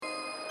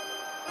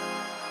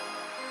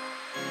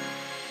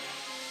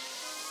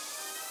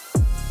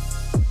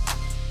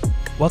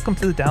Welcome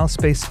to the Dallas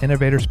Space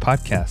Innovators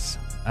Podcast.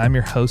 I'm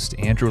your host,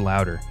 Andrew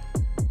Lauder.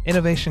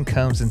 Innovation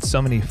comes in so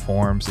many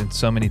forms, in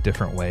so many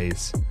different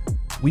ways.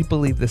 We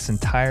believe this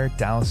entire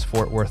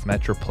Dallas-Fort Worth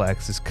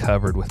Metroplex is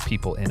covered with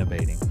people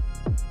innovating.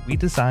 We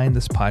designed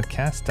this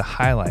podcast to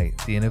highlight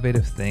the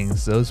innovative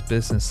things those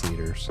business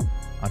leaders,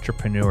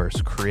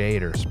 entrepreneurs,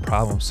 creators,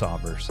 problem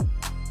solvers,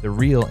 the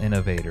real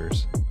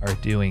innovators are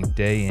doing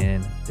day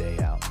in, day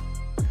out.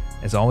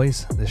 As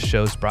always, this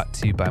show is brought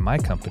to you by my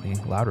company,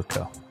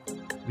 LouderCo.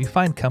 We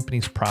find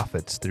companies'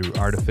 profits through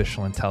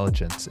artificial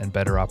intelligence and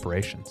better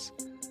operations.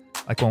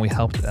 Like when we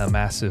helped a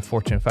massive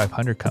Fortune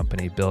 500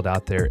 company build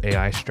out their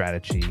AI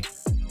strategy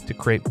to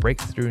create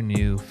breakthrough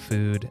new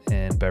food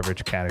and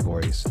beverage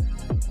categories.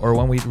 Or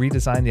when we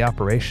redesigned the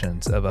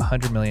operations of a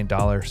 $100 million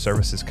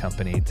services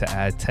company to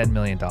add $10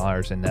 million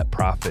in net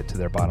profit to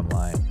their bottom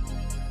line.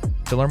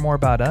 To learn more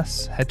about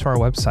us, head to our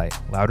website,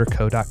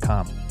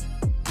 louderco.com.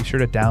 Be sure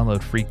to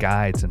download free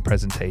guides and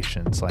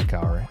presentations like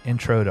our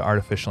Intro to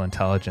Artificial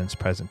Intelligence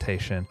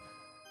presentation,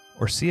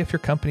 or see if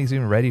your company's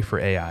even ready for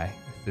AI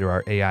through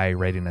our AI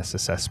Readiness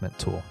Assessment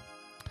tool.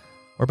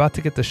 We're about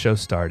to get the show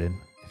started.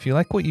 If you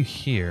like what you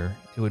hear,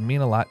 it would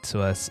mean a lot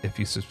to us if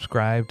you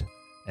subscribed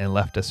and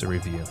left us a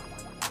review.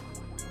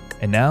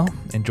 And now,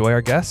 enjoy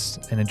our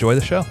guests and enjoy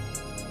the show.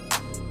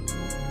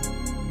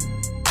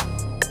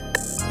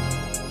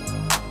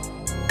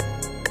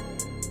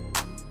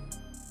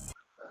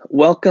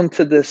 Welcome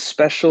to this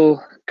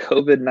special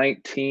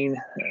COVID-19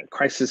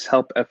 crisis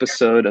help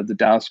episode of the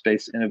Dallas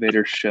Space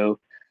Innovators Show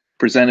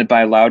presented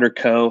by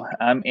LouderCo.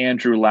 I'm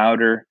Andrew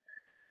Lauder.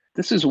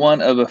 This is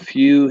one of a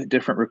few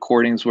different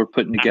recordings we're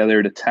putting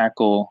together to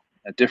tackle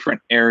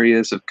different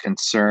areas of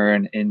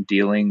concern in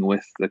dealing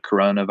with the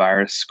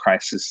coronavirus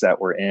crisis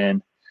that we're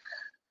in.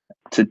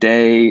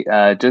 Today,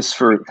 just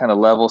for kind of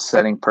level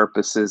setting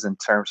purposes in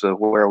terms of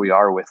where we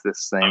are with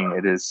this thing,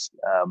 it is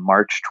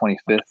March 25th,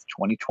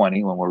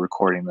 2020 when we're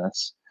recording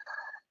this.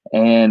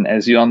 And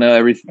as you all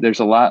know, there's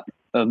a lot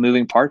of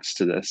moving parts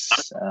to this.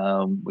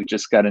 We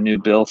just got a new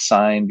bill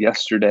signed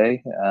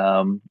yesterday,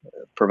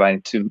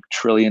 providing $2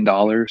 trillion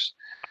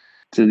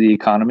to the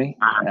economy,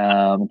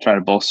 trying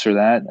to bolster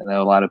that. I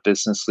know a lot of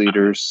business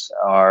leaders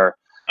are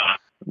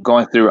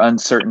going through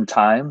uncertain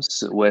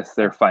times with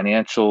their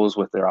financials,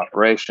 with their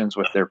operations,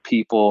 with their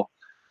people,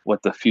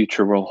 what the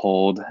future will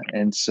hold.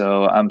 And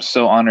so I'm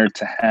so honored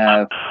to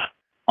have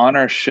on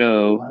our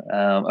show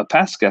a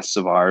past guest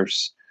of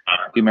ours,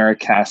 Humera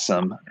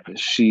Kassem.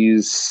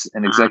 She's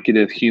an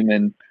executive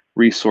human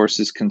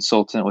resources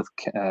consultant with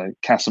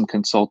Kassem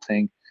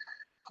Consulting,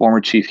 former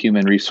chief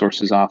human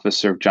resources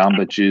officer of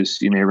Jamba Juice.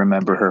 You may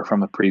remember her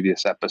from a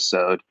previous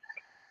episode.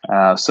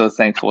 So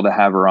thankful to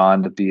have her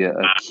on to be a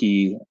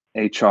key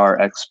HR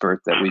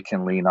expert that we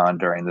can lean on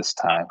during this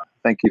time.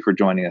 Thank you for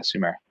joining us,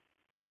 Humera.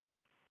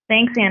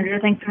 Thanks, Andrew.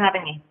 Thanks for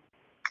having me.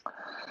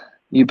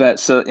 You bet.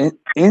 So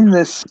in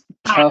this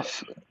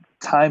tough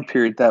time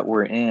period that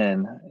we're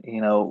in,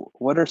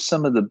 what are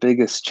some of the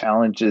biggest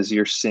challenges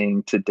you're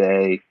seeing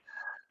today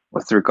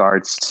with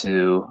regards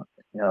to,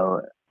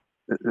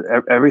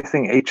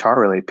 everything HR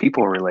related,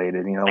 people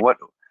related? What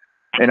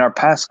in our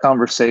past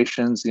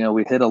conversations,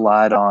 we hit a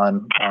lot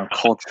on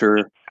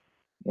culture,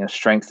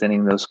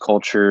 strengthening those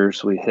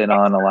cultures. We hit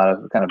on a lot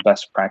of kind of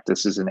best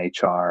practices in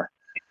HR.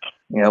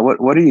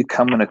 What are you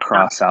coming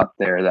across out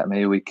there that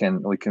maybe we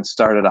can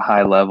start at a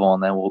high level,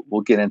 and then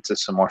we'll get into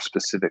some more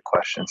specific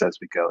questions as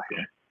we go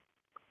here.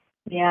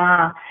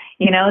 Yeah,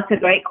 it's a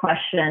great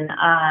question.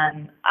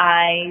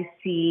 I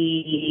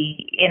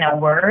see, in a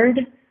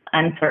word,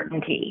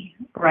 uncertainty,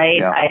 right?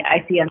 Yeah.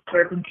 I see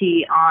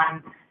uncertainty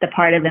on the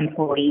part of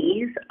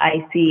employees.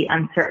 I see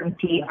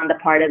uncertainty on the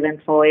part of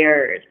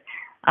employers.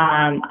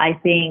 I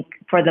think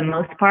for the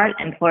most part,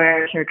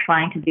 employers are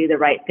trying to do the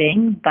right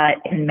thing, but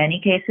in many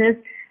cases,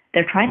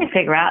 they're trying to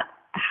figure out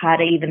how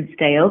to even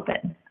stay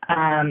open.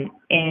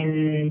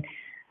 In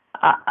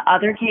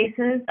other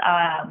cases,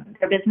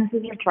 their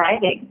businesses are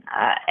thriving,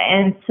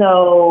 and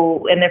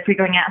they're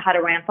figuring out how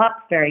to ramp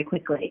up very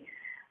quickly.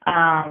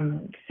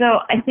 So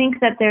I think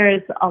that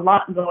there's a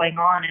lot going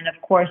on, and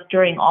of course,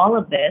 during all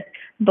of this,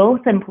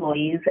 both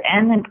employees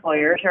and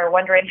employers are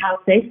wondering how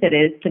safe it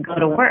is to go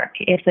to work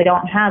if they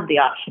don't have the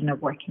option of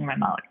working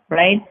remote,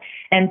 right?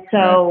 And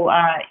so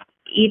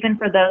even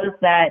for those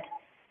that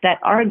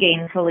are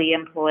gainfully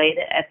employed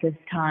at this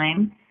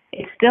time,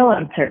 it's still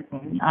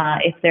uncertain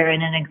if they're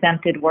in an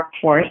exempted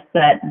workforce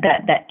that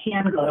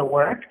can go to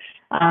work,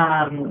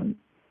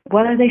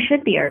 whether they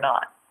should be or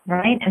not.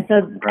 Right. And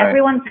so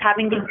everyone's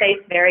having to face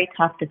very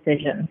tough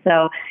decisions.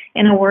 So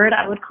in a word,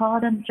 I would call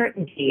it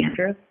uncertainty,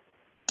 Andrew.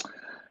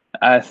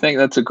 I think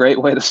that's a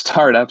great way to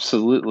start.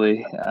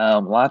 Absolutely.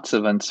 Lots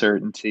of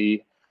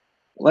uncertainty.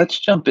 Let's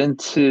jump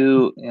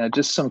into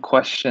just some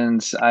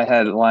questions I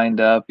had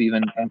lined up,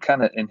 even and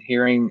kind of in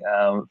hearing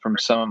from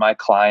some of my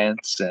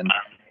clients and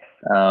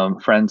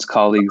friends,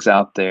 colleagues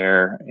out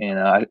there.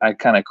 I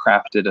kind of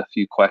crafted a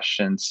few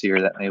questions here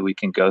that maybe we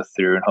can go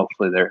through, and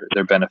hopefully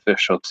they're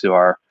beneficial to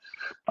our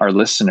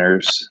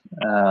listeners.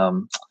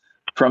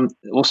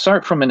 we'll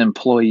start from an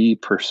employee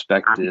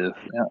perspective.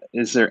 Now,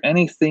 is there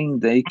anything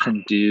they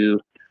can do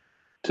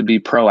to be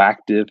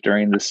proactive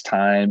during this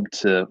time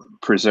to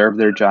preserve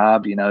their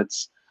job?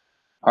 It's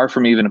hard for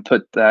me even to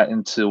put that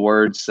into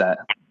words that,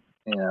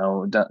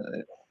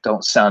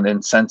 don't sound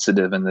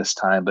insensitive in this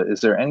time, but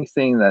is there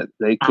anything that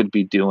they could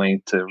be doing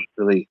to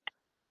really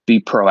be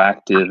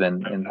proactive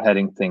and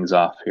heading things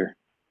off here?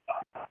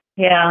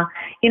 Yeah,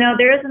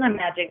 there isn't a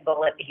magic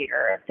bullet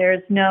here.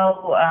 There's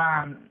no,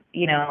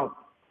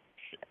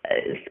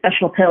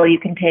 special pill you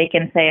can take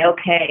and say,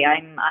 okay,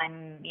 I'm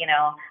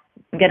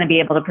going to be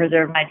able to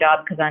preserve my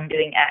job because I'm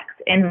doing X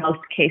in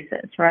most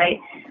cases, right?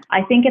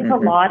 I think it's a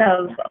lot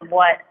of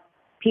what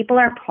people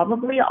are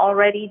probably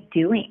already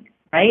doing,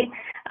 right?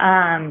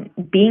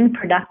 Being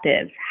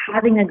productive,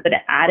 having a good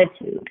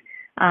attitude,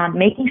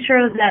 making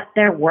sure that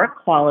their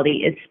work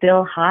quality is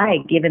still high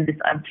given this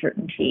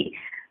uncertainty,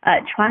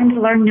 trying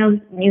to learn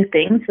new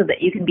things so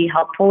that you can be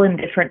helpful in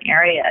different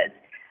areas.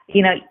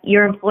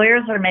 Your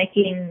employers are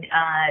making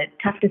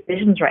tough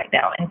decisions right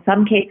now. In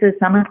some cases,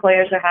 some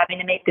employers are having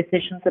to make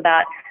decisions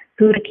about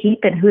who to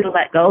keep and who to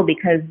let go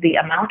because the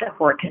amount of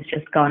work has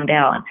just gone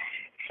down.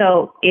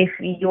 So if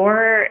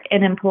you're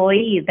an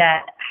employee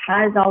that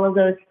has all of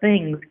those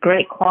things,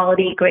 great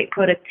quality, great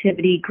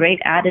productivity, great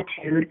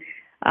attitude,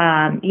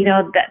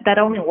 that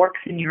only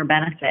works in your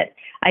benefit.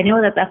 I know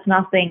that that's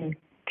nothing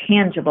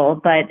tangible,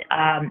 but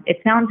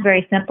it sounds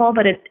very simple,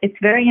 but it's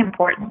very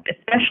important,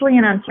 especially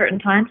in uncertain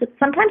times. It's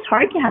sometimes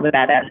hard to have a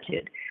bad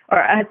attitude,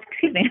 or hard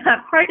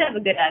to have a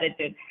good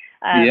attitude,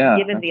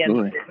 given absolutely. the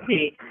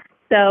uncertainty.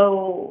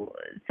 So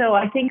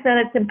I think that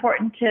it's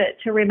important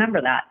to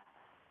remember that.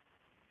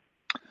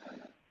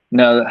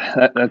 No,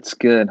 that's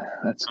good.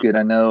 That's good.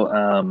 I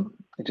know,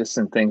 just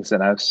in things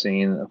that I've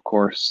seen, of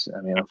course,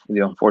 the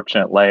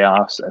unfortunate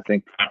layoffs. I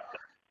think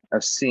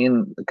I've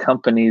seen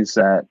companies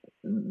that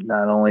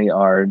not only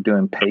are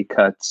doing pay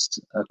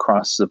cuts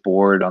across the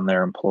board on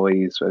their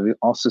employees, but we've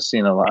also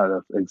seen a lot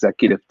of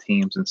executive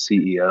teams and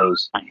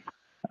CEOs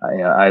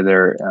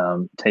either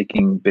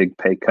taking big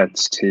pay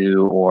cuts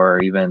too,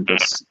 or even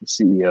just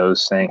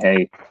CEOs saying,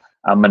 hey,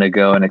 I'm going to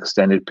go an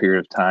extended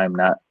period of time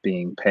not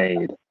being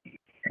paid.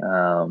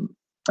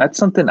 That's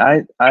something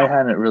I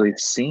hadn't really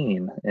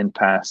seen in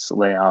past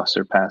layoffs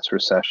or past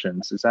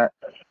recessions. Had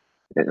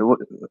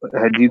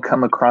you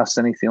come across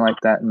anything like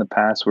that in the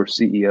past where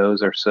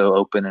CEOs are so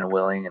open and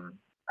willing and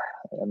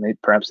maybe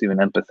perhaps even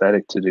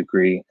empathetic to a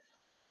degree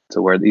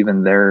to where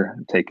even they're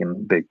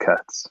taking big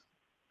cuts?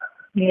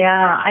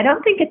 Yeah, I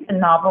don't think it's a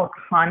novel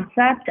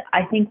concept.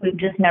 I think we've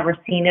just never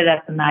seen it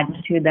at the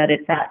magnitude that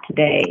it's at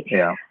today.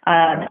 Yeah.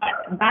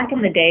 Back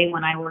in the day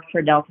when I worked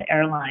for Delta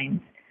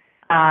Airlines,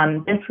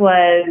 this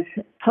was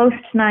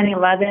post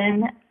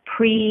 9/11,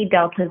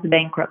 pre-Delta's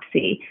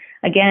bankruptcy.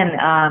 Again,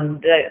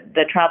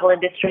 the travel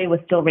industry was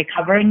still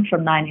recovering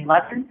from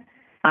 9/11,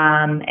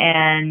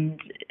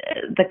 and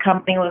the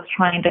company was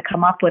trying to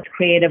come up with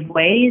creative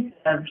ways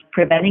of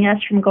preventing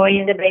us from going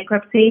into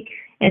bankruptcy.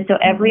 And so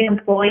every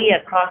employee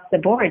across the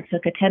board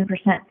took a 10%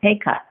 pay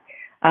cut.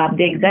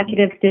 The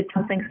executives did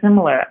something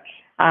similar.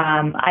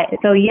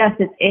 So yes,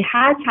 it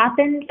has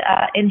happened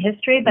in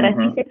history, but I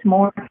think it's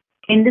more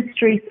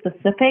industry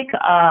specific,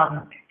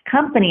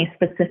 company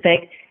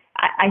specific.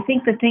 I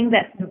think the thing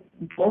that's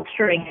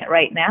bolstering it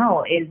right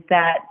now is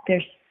that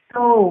there's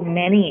so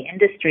many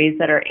industries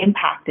that are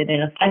impacted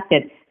and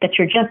affected that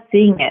you're just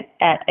seeing it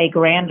at a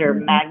grander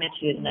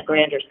magnitude and a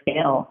grander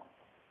scale.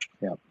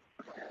 Yeah.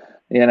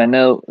 Yeah, and I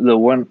know the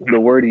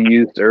word you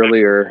used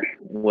earlier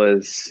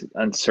was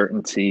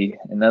uncertainty.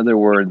 Another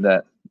word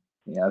that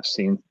I've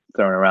seen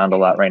thrown around a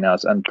lot right now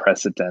is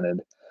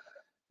unprecedented.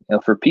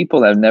 For people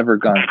that have never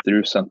gone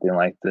through something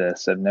like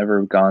this, have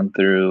never gone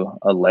through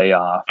a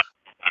layoff,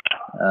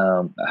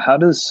 how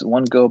does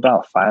one go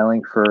about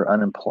filing for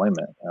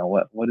unemployment?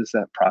 What is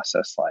that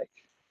process like?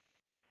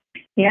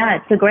 Yeah,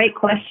 it's a great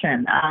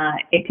question.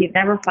 If you've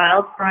never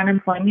filed for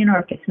unemployment, or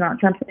if it's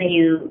not something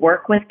you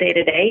work with day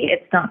to day,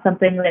 it's not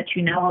something that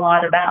you know a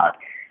lot about.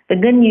 The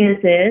good news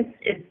is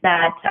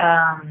that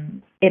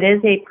it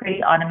is a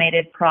pretty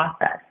automated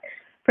process.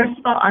 First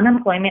of all,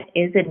 unemployment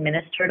is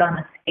administered on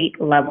a state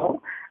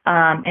level,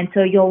 and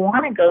so you'll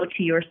want to go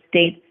to your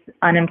state's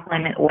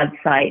unemployment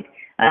website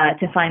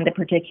to find the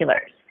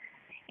particulars.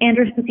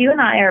 Andrew, since you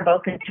and I are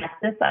both in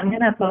Texas, I'm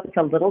going to focus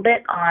a little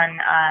bit on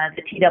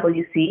the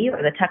TWC,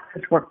 or the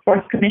Texas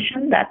Workforce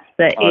Commission. That's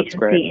the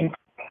agency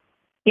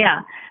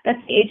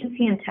that's the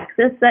agency in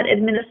Texas that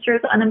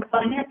administers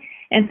unemployment.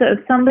 And so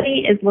if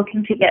somebody is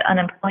looking to get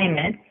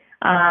unemployment,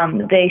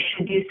 they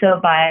should do so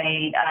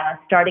by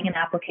starting an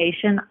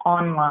application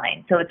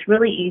online. So it's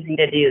really easy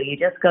to do. You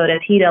just go to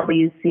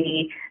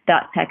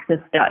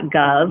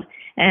twc.texas.gov,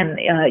 and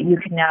you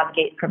can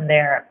navigate from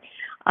there.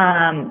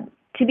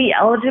 To be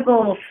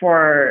eligible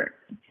for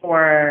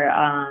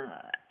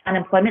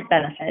unemployment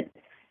benefits,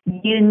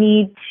 you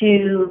need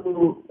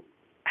to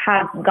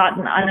have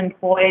gotten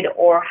unemployed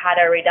or had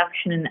a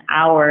reduction in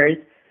hours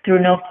through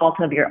no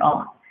fault of your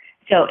own.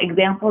 So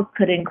examples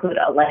could include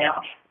a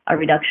layoff, a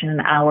reduction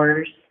in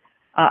hours,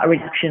 a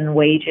reduction in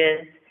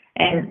wages,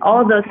 And all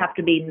of those have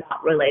to be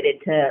not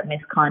related to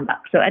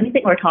misconduct. So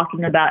anything we're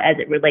talking about as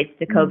it relates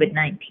to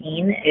COVID-19,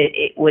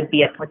 it would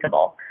be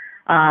applicable.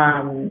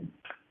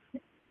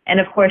 And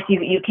of course,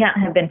 you can't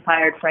have been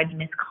fired for any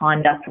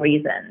misconduct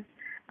reasons.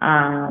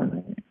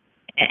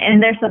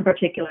 And there's some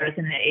particulars,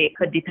 and it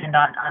could depend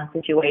on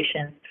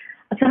situations.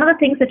 Some of the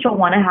things that you'll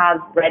want to have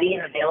ready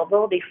and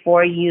available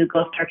before you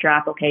go start your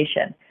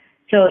application.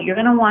 So you're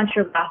going to want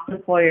your last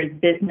employer's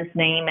business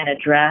name and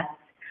address.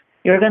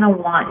 You're going to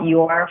want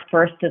your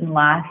first and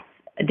last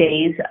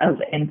days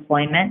of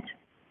employment.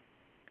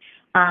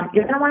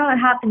 You're going to want to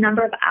have the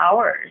number of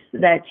hours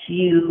that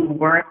you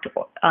worked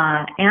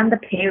and the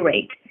pay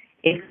rate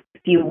if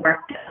you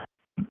worked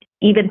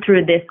even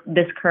through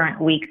this current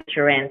week that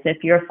you're in. So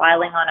if you're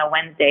filing on a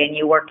Wednesday and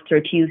you worked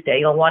through Tuesday,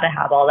 you'll want to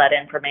have all that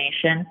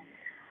information.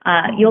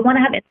 You'll want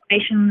to have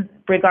information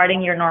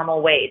regarding your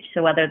normal wage.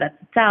 So whether that's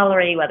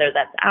salary, whether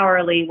that's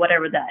hourly,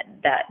 whatever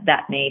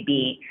that may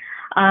be.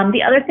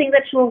 The other thing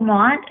that you'll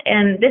want,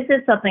 and this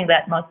is something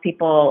that most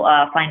people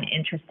find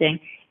interesting,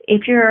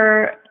 if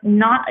you're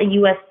not a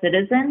U.S.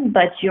 citizen,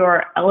 but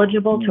you're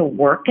eligible to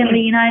work in the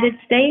United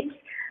States,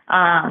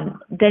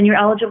 then you're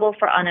eligible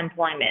for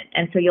unemployment.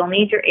 And so you'll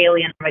need your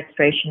alien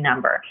registration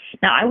number.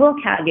 Now, I will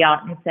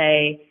caveat and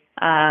say,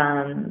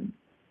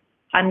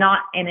 I'm not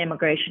an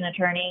immigration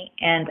attorney,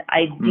 and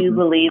I do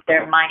believe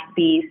there might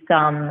be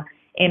some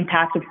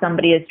impact if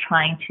somebody is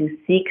trying to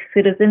seek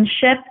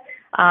citizenship.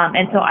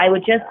 And so I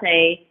would just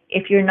say,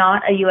 if you're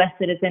not a U.S.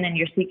 citizen and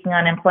you're seeking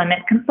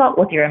unemployment, consult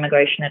with your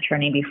immigration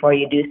attorney before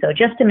you do so,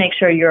 just to make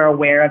sure you're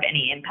aware of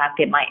any impact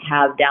it might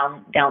have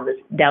down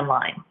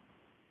line.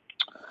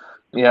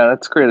 Yeah,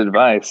 that's great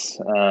advice.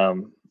 I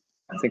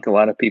think a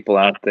lot of people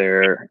out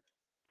there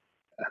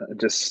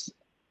just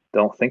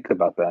don't think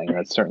about that.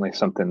 It's certainly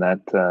something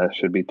that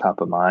should be top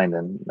of mind,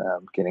 and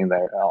getting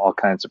there all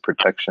kinds of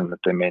protection that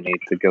they may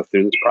need to go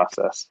through this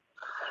process.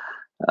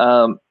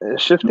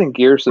 Shifting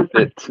gears a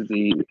bit to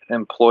the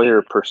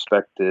employer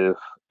perspective,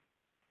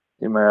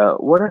 Humira,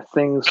 what are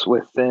things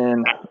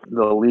within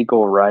the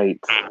legal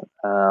right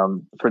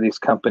for these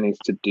companies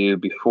to do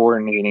before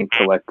needing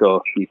to let go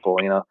of people?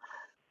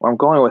 Where I'm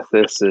going with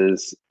this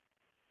is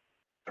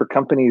for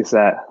companies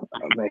that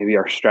maybe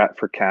are strapped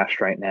for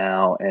cash right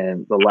now,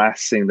 and the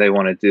last thing they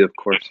want to do, of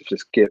course, is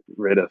just get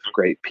rid of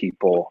great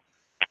people.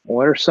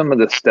 What are some of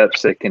the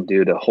steps they can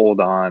do to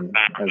hold on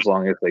as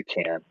long as they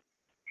can?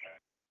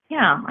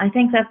 Yeah, I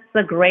think that's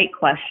a great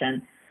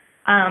question.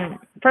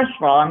 First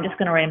of all, I'm just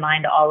going to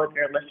remind all of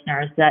your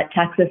listeners that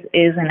Texas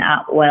is an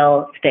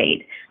at-will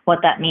state.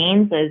 What that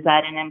means is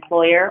that an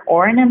employer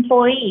or an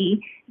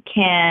employee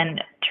can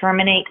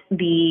terminate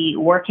the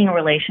working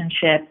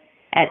relationship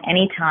at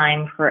any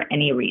time for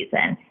any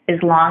reason,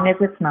 as long as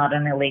it's not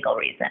an illegal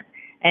reason.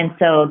 And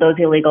so those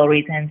illegal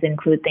reasons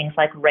include things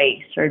like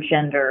race or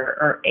gender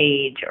or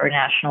age or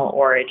national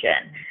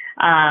origin.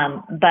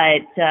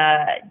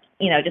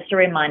 Just a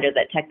reminder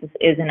that Texas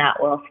is an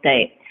at-will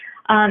state.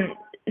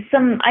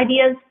 Some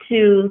ideas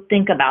to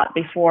think about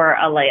before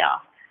a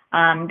layoff.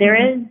 There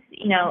is,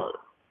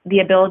 the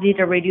ability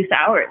to reduce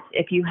hours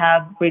if you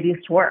have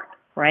reduced work,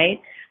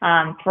 right?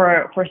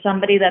 For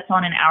somebody that's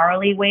on an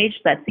hourly wage,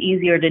 that's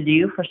easier to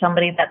do. For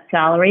somebody that's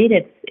salaried,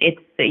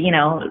 it's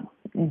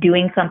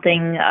doing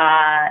something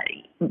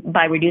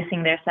by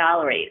reducing their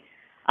salary.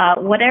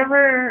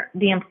 Whatever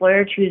the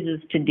employer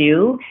chooses to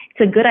do,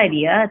 it's a good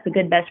idea. It's a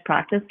good best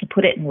practice to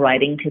put it in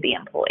writing to the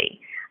employee.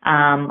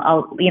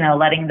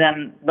 Letting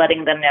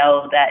them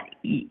know that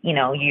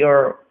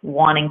you're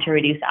wanting to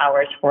reduce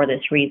hours for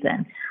this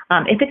reason.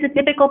 If it's a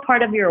typical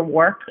part of your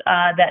work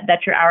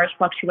that your hours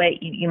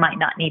fluctuate, you might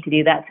not need to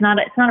do that. It's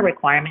not a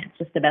requirement. It's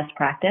just a best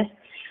practice.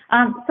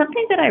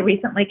 Something that I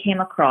recently came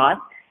across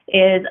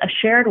is a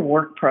shared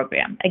work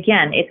program.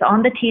 Again, it's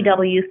on the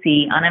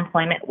TWC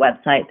unemployment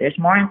website. There's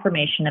more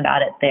information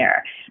about it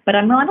there. But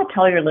I'm going to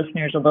tell your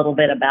listeners a little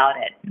bit about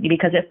it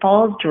because it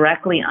falls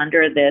directly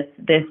under this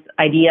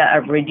idea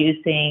of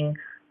reducing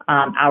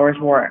hours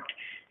worked.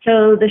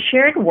 So the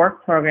shared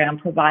work program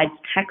provides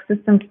Texas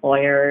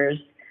employers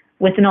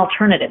with an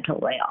alternative to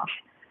layoff.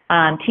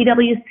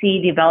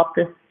 TWC developed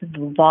this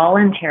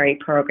voluntary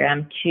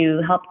program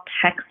to help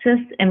Texas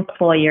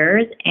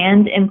employers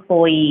and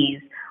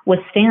employees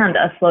withstand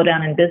a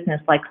slowdown in business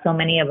like so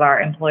many of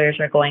our employers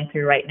are going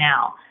through right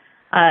now.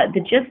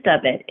 The gist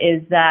of it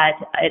is that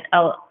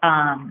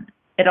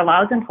it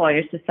allows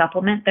employers to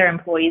supplement their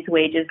employees'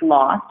 wages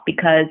lost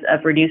because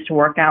of reduced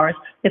work hours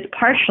with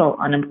partial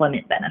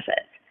unemployment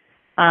benefits.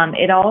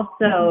 It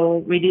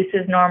also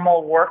reduces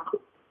normal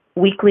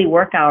weekly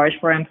work hours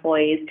for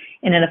employees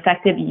in an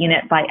affected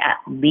unit by at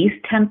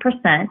least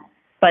 10%,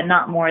 but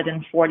not more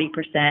than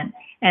 40%.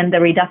 And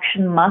the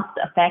reduction must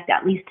affect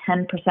at least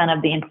 10%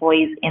 of the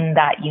employees in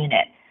that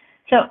unit.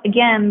 So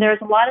again, there's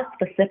a lot of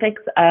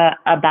specifics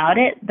about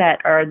it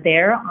that are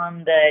there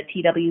on the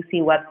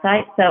TWC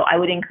website. So I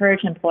would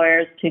encourage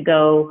employers to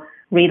go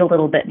read a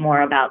little bit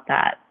more about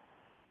that.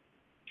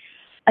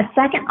 A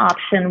second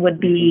option would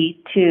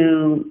be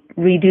to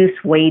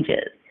reduce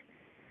wages.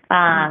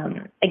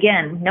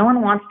 Again, no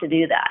one wants to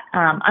do that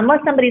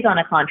unless somebody's on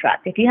a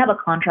contract. If you have a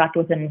contract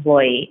with an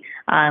employee,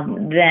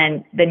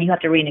 then you have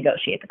to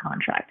renegotiate the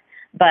contract.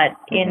 But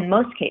in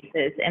most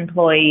cases,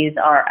 employees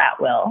are at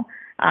will.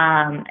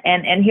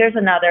 And here's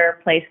another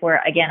place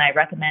where, again, I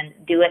recommend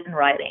do it in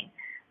writing.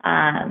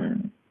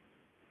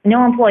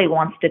 No employee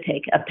wants to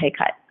take a pay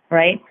cut,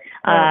 right?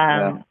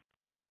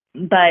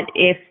 But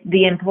if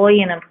the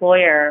employee and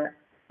employer,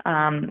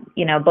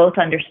 both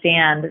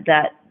understand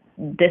that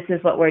this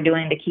is what we're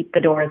doing to keep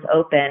the doors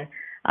open,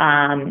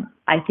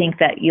 I think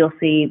that you'll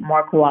see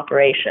more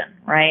cooperation,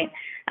 right?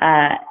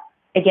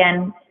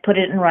 Again, put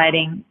it in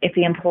writing. If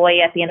the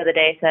employee at the end of the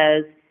day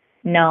says,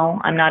 no,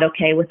 I'm not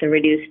okay with the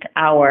reduced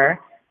hour,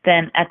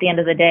 then at the end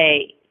of the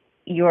day,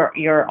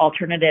 your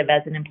alternative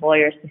as an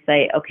employer is to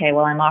say, okay,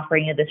 well, I'm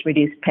offering you this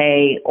reduced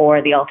pay,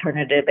 or the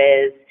alternative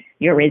is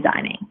you're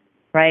resigning,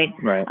 right?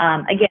 Right.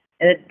 Again,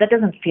 that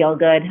doesn't feel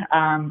good,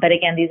 but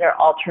again, these are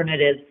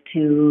alternatives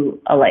to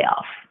a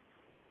layoff.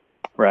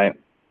 Right.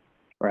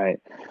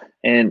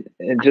 And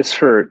just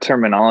for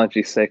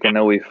terminology's sake, I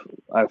know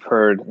I've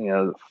heard,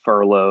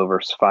 furlough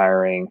versus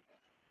firing.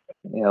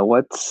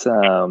 What's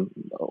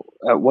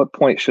at what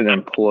point should an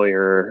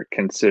employer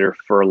consider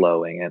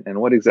furloughing,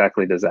 and what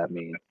exactly does that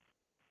mean?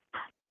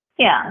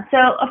 Yeah, so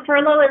a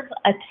furlough is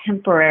a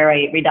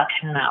temporary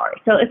reduction in hours.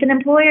 So if an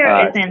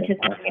employer is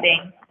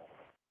anticipating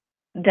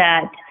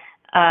that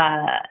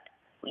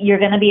you're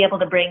going to be able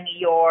to bring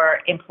your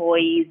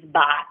employees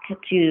back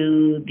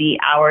to the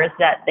hours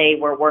that they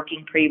were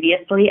working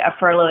previously, a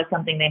furlough is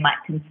something they might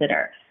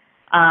consider.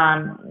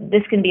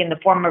 This can be in the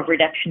form of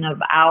reduction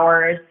of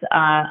hours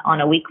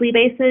on a weekly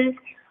basis.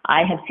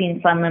 I have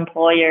seen some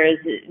employers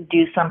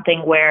do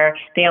something where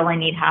they only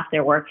need half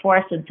their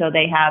workforce, and so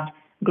they have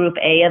Group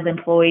A of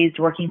employees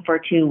working for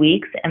 2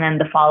 weeks, and then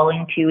the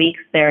following 2 weeks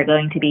they're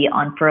going to be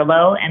on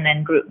furlough, and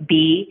then Group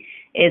B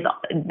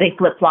they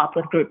flip-flop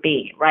with Group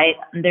B, right?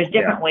 There's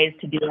different ways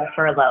to do a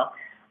furlough.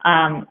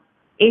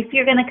 If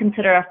you're going to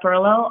consider a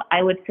furlough,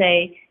 I would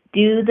say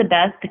do the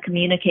best to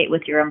communicate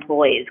with your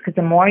employees, because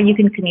the more you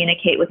can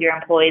communicate with your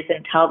employees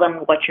and tell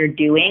them what you're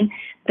doing,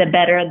 the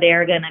better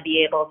they're going to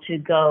be able to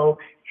go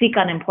seek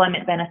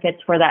unemployment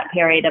benefits for that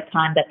period of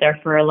time that they're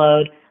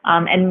furloughed,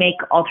 and make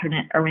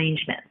alternate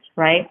arrangements,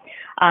 right?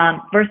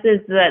 Versus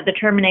the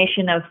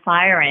termination of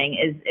firing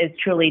is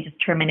truly just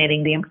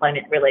terminating the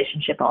employment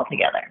relationship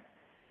altogether.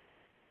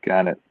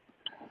 Got it.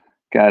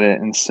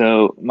 And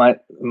so my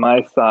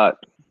thought,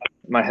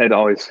 my head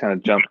always kind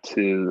of jumped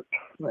to,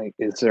 like,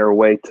 is there a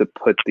way to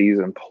put these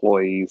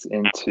employees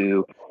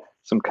into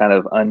some kind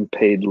of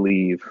unpaid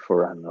leave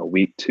for, I don't know, a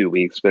week, 2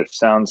 weeks? But it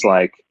sounds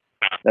like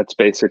that's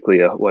basically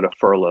what a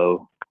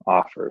furlough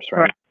offers, right?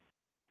 Correct.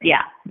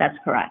 Yeah, that's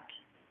correct.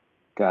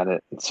 Got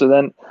it. So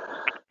then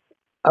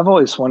I've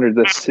always wondered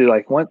this too,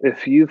 like, what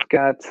if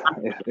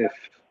if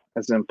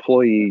as an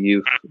employee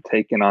you've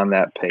taken on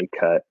that pay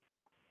cut,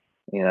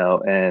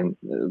 and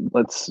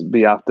let's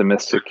be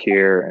optimistic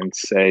here and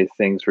say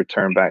things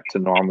return back to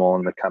normal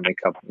in the coming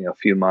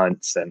few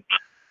months, and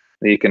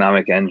the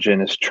economic engine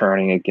is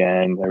churning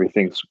again,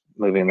 everything's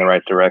moving in the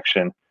right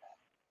direction.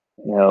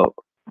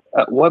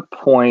 At what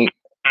point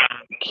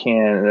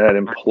can that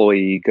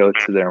employee go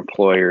to their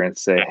employer and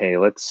say, hey,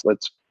 let's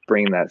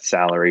bring that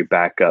salary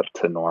back up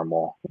to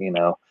normal,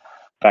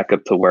 back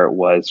up to where it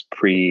was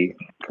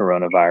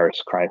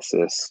pre-coronavirus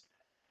crisis?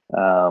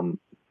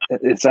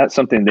 Is that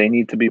something they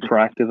need to be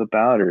proactive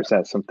about, or is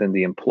that something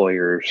the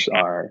employers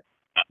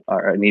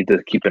need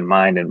to keep in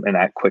mind and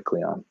act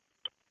quickly on?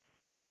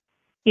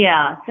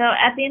 Yeah, so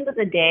at the end of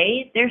the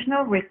day, there's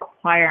no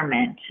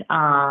requirement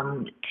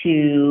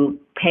to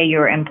pay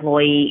your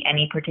employee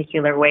any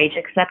particular wage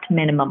except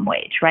minimum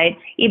wage, right?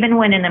 Even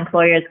when an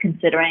employer is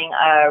considering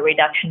a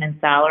reduction in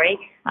salary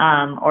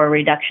or a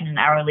reduction in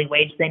hourly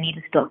wage, they need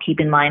to still keep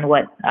in mind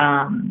what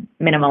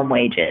minimum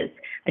wage is.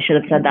 I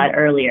should have said that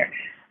earlier.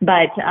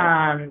 But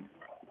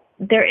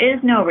there is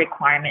no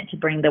requirement to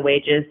bring the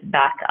wages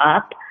back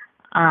up.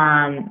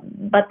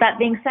 But that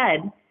being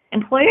said,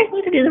 employers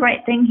need to do the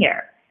right thing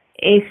here.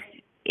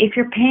 If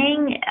you're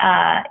paying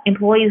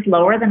employees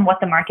lower than what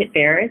the market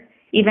bears,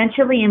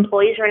 eventually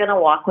employees are going to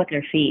walk with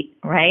their feet,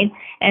 right?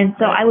 And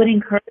so I would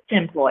encourage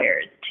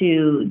employers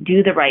to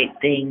do the right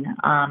thing,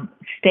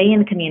 stay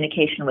in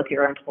communication with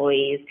your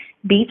employees,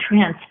 be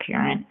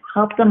transparent,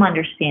 help them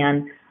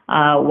understand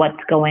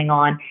what's going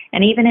on,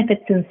 and even if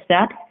it's in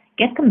steps,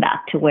 get them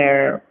back to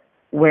where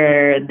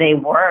they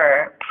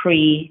were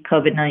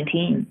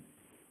pre-COVID-19.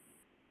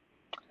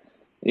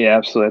 Yeah,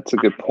 absolutely. That's a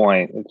good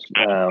point. It's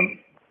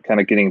kind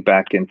of getting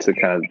back into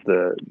kind of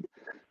the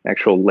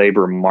actual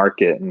labor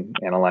market and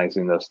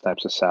analyzing those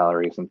types of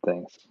salaries and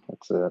things.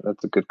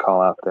 That's a good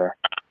call out there.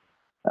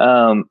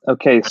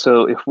 Okay,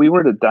 so if we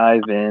were to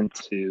dive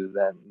into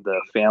then the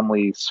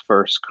Families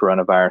First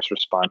Coronavirus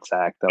Response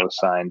Act that was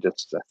signed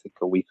just, I think,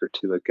 a week or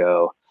two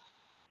ago,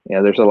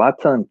 there's a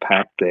lot to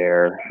unpack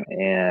there.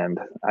 And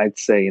I'd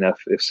say,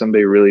 if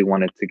somebody really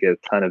wanted to get a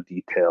ton of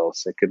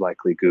details, they could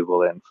likely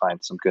Google it and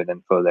find some good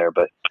info there.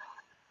 But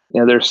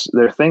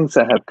there are things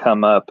that have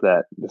come up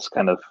that just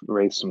kind of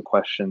raise some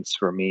questions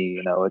for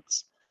me.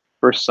 It's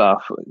first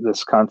off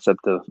this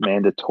concept of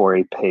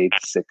mandatory paid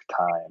sick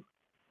time.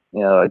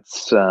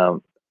 It's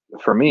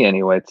for me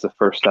anyway. It's the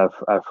first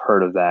I've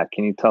heard of that.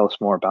 Can you tell us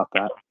more about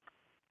that?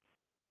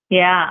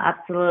 Yeah,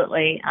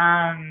 absolutely.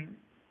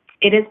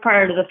 It is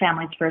part of the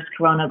Families First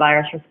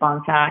Coronavirus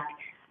Response Act.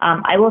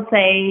 I will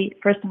say,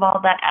 first of all,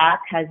 that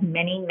act has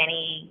many,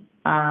 many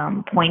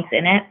points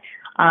in it.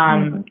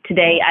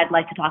 Today, I'd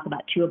like to talk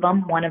about two of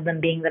them, one of them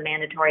being the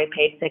mandatory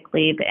paid sick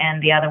leave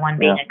and the other one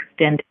being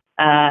extended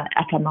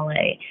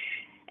FMLA.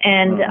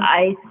 And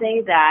I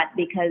say that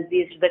because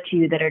these are the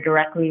two that are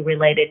directly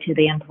related to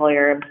the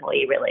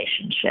employer-employee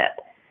relationship.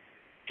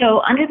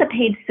 So under the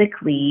paid sick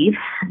leave,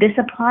 this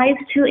applies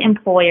to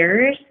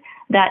employers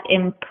that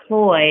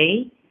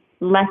employ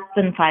less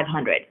than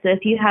 500. So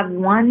if you have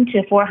 1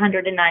 to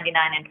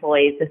 499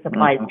 employees, this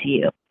applies to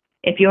you.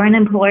 If you're an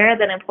employer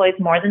that employs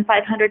more than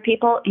 500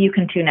 people, you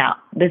can tune out.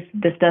 This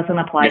doesn't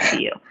apply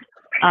to you.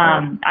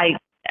 I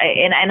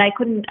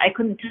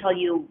couldn't tell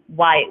you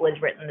why it was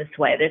written this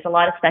way. There's a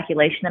lot of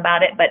speculation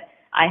about it, but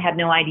I have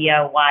no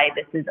idea why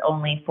this is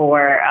only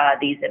for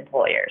these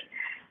employers.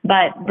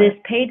 But this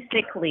paid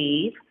sick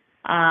leave,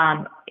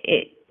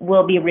 it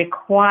will be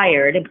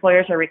required.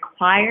 Employers are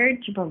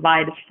required to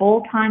provide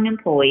full-time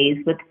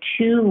employees with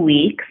 2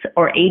 weeks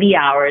or 80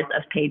 hours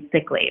of paid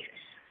sick leave.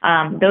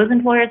 Those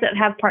employers that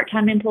have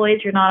part-time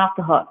employees, you're not off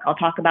the hook. I'll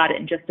talk about it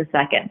in just a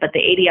second. But the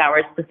 80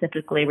 hours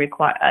specifically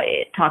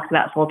it talks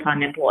about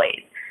full-time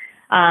employees.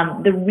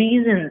 The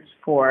reasons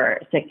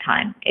for sick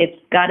time,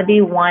 it's got to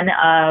be one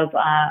of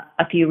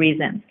a few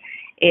reasons.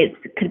 It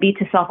could be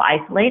to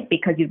self-isolate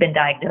because you've been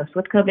diagnosed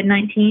with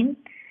COVID-19.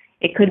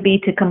 It could be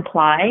to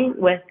comply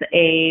with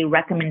a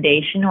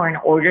recommendation or an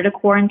order to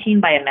quarantine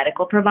by a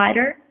medical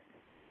provider.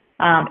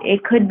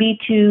 It could be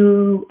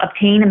to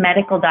obtain a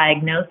medical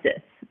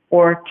diagnosis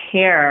or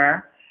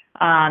care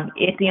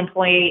if the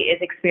employee is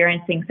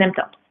experiencing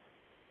symptoms.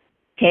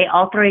 Okay,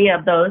 all three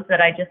of those that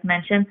I just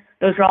mentioned,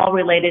 those are all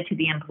related to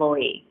the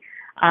employee.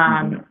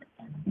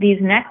 These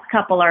next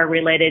couple are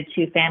related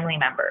to family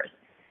members.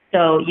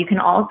 So you can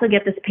also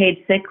get this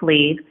paid sick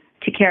leave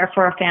to care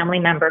for a family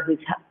member who's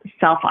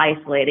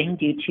self-isolating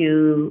due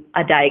to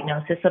a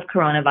diagnosis of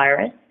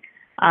coronavirus.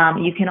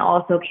 You can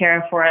also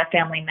care for a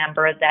family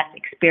member that's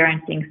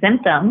experiencing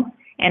symptoms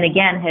and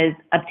again has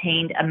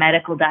obtained a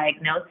medical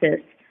diagnosis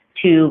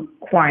to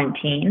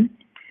quarantine.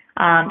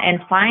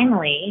 And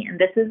finally, and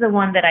this is the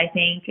one that I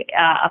think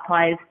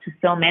applies to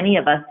so many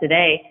of us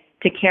today,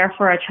 to care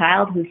for a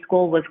child whose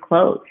school was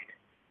closed.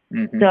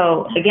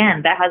 So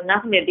again, that has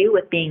nothing to do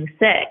with being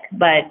sick,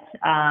 but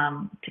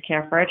to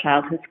care for a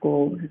child whose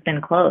school has been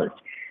closed.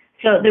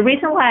 So the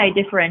reason why I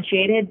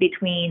differentiated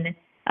between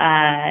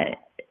the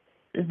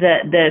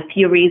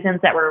few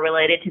reasons that were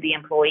related to the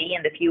employee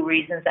and the few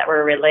reasons that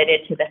were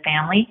related to the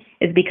family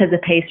is because the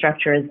pay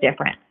structure is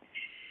different.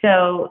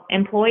 So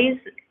employers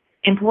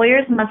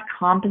must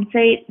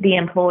compensate the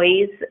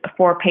employees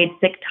for paid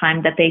sick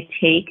time that they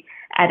take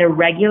at a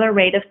regular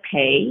rate of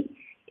pay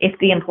if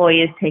the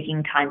employee is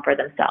taking time for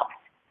themselves.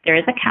 There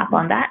is a cap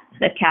on that.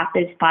 The cap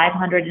is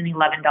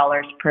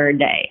 $511 per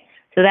day.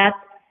 So that's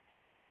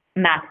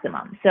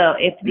maximum. So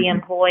if the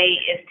employee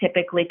is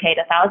typically paid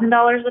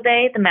 $1,000 a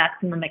day, the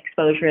maximum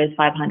exposure is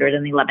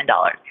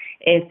 $511.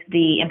 If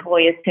the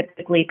employee is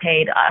typically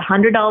paid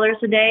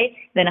 $100 a day,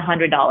 then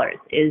 $100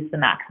 is the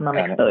maximum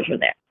exposure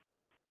there.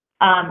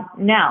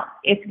 Now,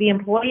 if the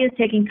employee is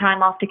taking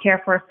time off to care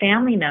for a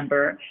family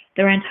member,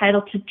 they're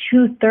entitled to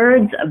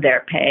 2/3 of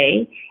their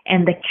pay,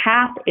 and the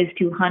cap is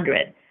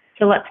 $200.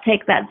 So let's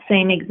take that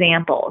same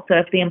example. So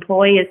if the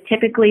employee is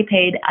typically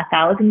paid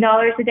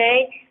 $1,000 a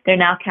day, they're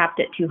now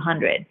capped at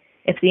 $200.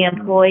 If the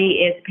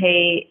employee is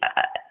paid,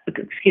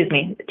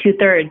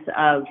 2/3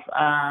 of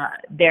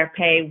their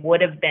pay would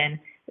have been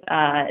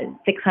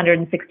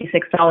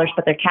 $666,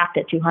 but they're capped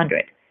at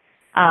 $200.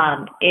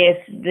 If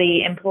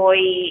the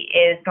employee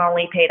is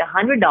normally paid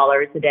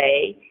 $100 a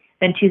day,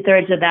 then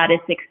 2/3 of that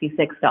is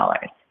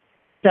 $66.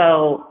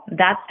 So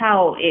that's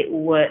how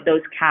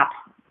those caps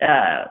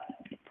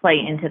play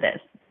into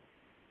this.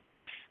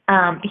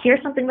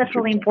 Here's something that's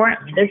really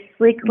important. This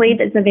sick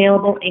leave is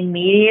available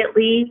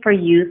immediately for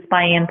use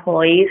by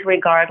employees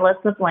regardless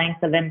of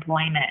length of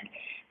employment.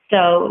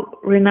 So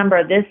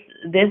remember, this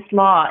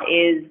law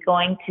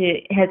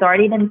has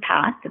already been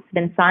passed. It's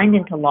been signed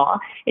into law.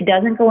 It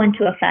doesn't go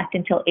into effect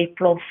until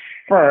April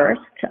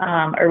 1st.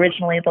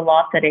 Originally, the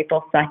law said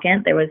April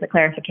 2nd. There was a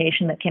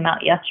clarification that came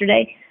out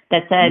yesterday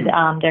that said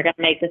they're going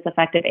to make this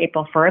effective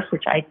April 1st,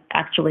 which I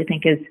actually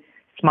think is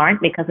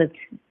smart because it's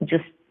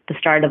just the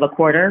start of a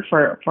quarter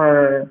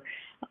for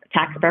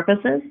tax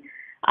purposes.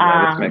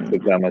 This makes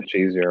it that much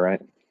easier,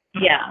 right?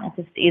 Yeah, it's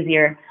just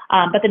easier.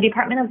 But the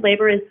Department of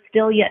Labor is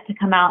still yet to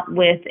come out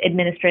with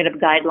administrative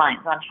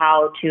guidelines on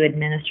how to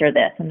administer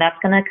this. And that's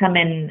going to come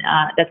in,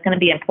 that's going to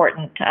be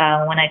important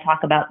when I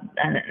talk about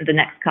the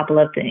next couple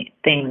of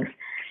things.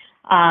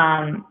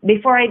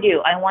 Before I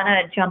do, I want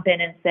to jump in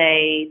and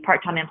say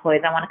part-time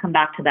employees. I want to come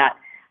back to that.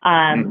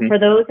 For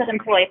those that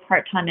employ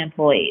part-time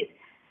employees,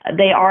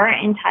 they are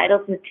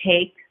entitled to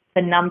take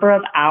the number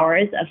of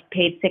hours of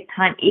paid sick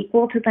time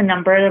equal to the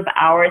number of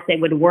hours they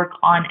would work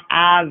on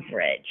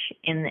average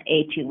in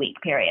a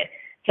 2-week period.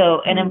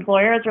 So an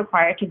employer is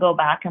required to go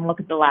back and look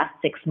at the last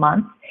 6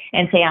 months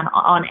and say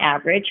on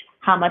average,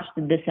 how much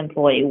did this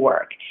employee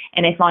work?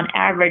 And if on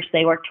average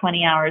they work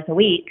 20 hours a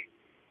week,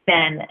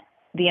 then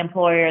the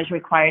employer is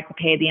required to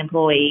pay the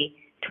employee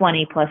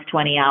 20 plus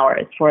 20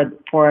 hours for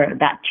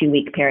that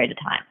 2-week period of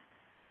time.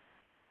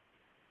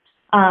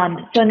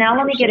 So now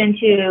let me get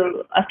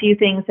into a few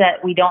things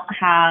that we don't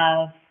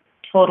have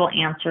total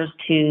answers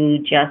to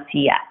just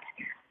yet.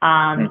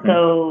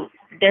 So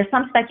there's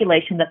some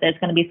speculation that there's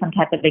going to be some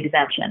type of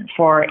exemption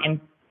for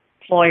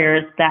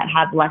employers that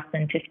have less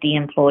than 50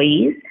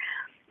 employees.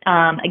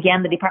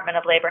 Again, the Department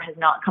of Labor has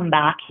not come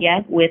back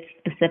yet with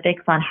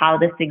specifics on how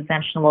this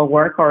exemption will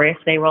work or if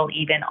they will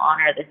even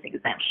honor this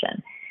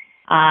exemption.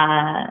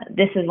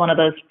 This is one of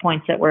those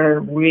points that we're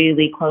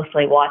really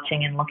closely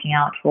watching and looking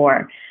out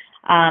for.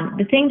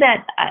 The thing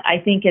that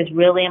I think is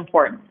really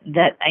important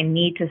that I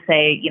need to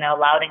say,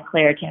 loud and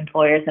clear to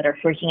employers that are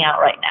freaking out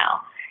right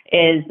now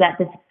is that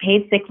this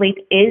paid sick leave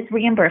is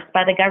reimbursed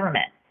by the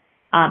government.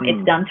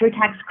 It's done through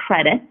tax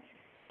credits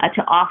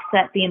to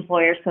offset the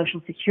employer's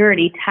Social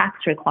Security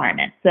tax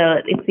requirements.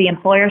 So it's the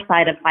employer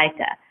side of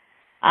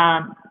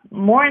FICA.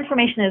 More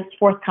information is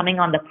forthcoming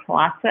on the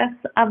process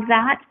of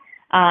that,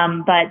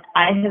 but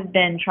I have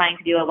been trying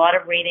to do a lot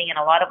of reading and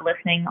a lot of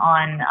listening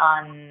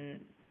on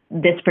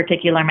this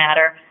particular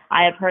matter.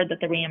 I have heard that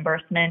the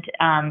reimbursement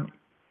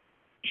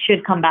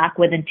should come back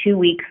within 2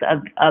 weeks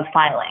of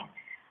filing.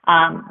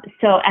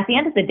 So at the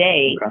end of the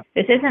day,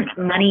 this isn't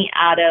money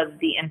out of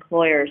the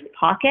employer's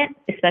pocket,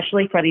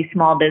 especially for these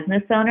small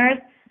business owners,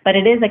 but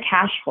it is a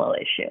cash flow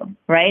issue,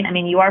 right? I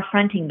mean, you are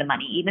fronting the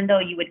money, even though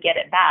you would get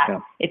it back. Yeah.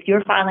 If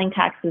you're filing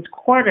taxes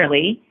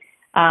quarterly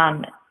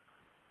and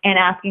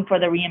asking for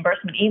the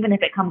reimbursement, even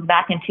if it comes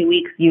back in 2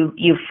 weeks,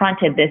 you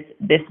fronted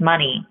this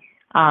money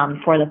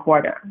for the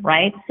quarter,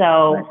 right?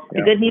 So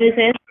the good news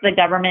is the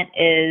government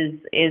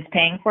is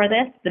paying for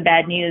this. The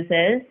bad news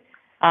is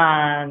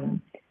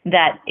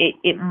that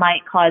it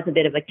might cause a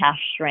bit of a cash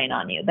strain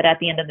on you. But at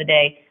the end of the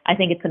day, I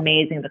think it's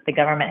amazing that the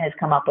government has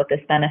come up with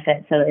this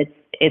benefit. So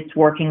it's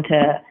working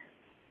to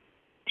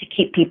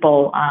keep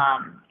people,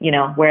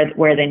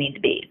 where they need to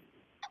be.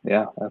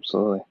 Yeah,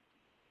 absolutely.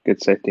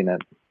 Good safety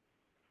net.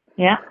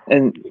 Yeah.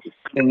 And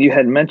you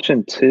had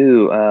mentioned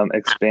too,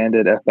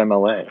 expanded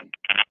FMLA.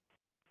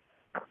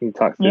 Can you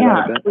talk through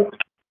that a bit?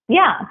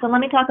 Yeah. So let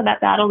me talk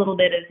about that a little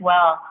bit as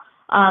well.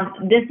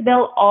 This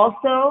bill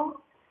also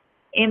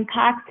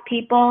impacts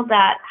people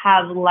that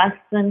have less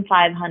than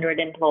 500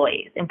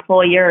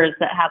 employers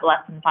that have less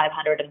than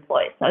 500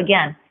 employees. So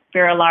again, if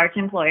you're a large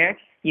employer,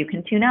 you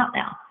can tune out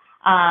now.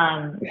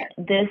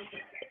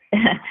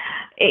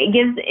 It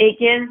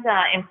gives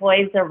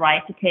employees the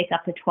right to take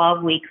up to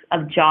 12 weeks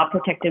of job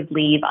protective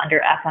leave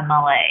under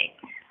FMLA.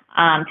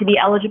 To be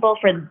eligible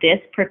for this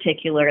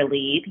particular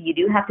leave, you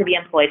do have to be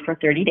employed for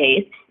 30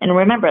 days. And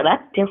remember,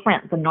 that's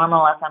different than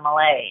normal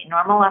FMLA.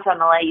 Normal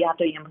FMLA, you have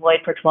to be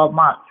employed for 12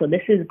 months. So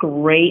this is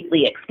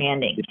greatly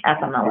expanding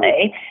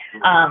FMLA.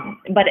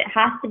 But it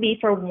has to be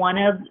for one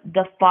of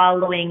the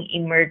following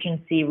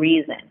emergency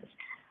reasons.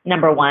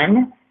 Number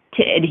one,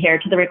 to adhere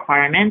to the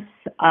requirements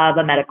of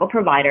a medical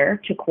provider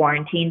to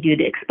quarantine due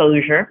to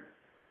exposure.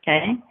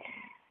 Okay.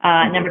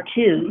 Number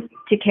two,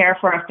 to care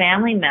for a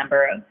family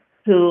member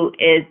who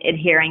is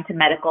adhering to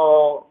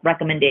medical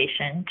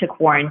recommendation to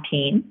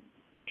quarantine,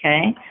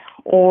 okay?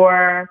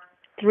 Or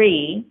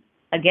three,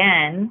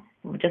 again,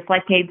 just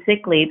like paid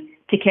sick leave,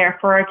 to care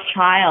for a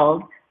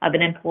child of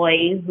an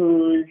employee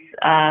whose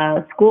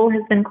school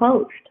has been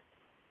closed.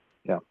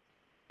 Yeah.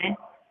 Okay?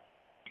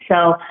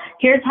 So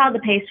here's how the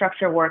pay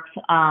structure works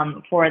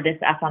for this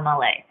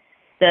FMLA.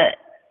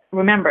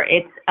 Remember,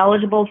 it's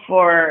eligible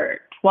for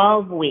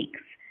 12 weeks.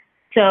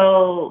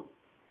 So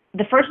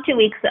the first 2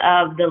 weeks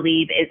of the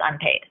leave is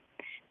unpaid.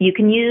 You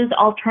can use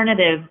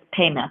alternative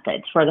pay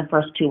methods for the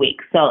first 2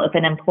 weeks. So if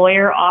an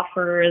employer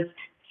offers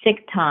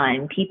sick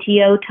time,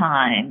 PTO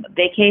time,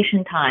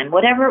 vacation time,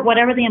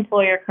 whatever the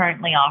employer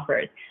currently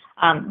offers,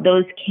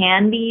 those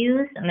can be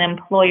used, and the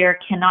employer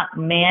cannot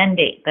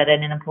mandate that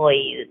an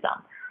employee use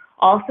them.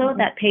 Also,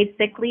 that paid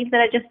sick leave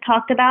that I just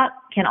talked about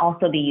can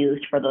also be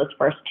used for those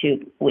first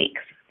 2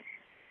 weeks.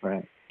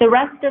 Right. The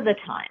rest of the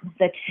time,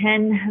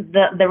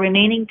 the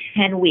remaining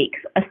 10 weeks,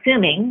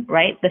 assuming,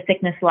 right, the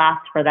sickness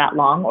lasts for that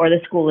long or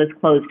the school is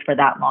closed for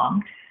that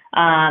long,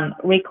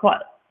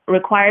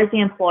 requires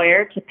the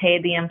employer to pay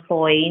the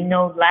employee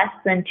no less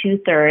than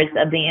 2/3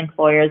 of the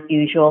employer's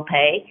usual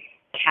pay,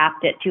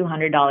 capped at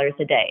 $200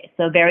 a day.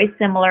 So very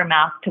similar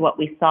math to what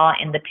we saw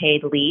in the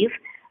paid leave,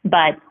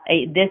 but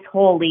this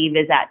whole leave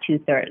is at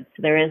 2/3.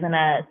 There isn't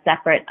a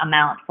separate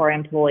amount for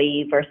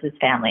employee versus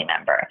family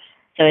member.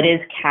 So it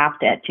is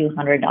capped at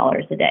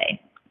 $200 a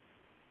day.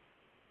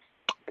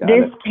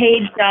 This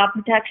paid job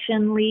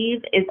protection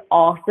leave is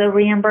also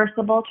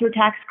reimbursable through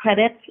tax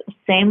credits,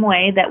 same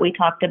way that we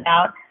talked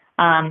about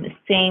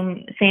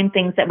Same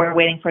things that we're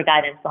waiting for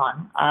guidance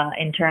on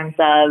in terms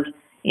of,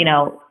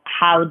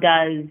 how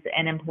does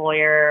an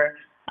employer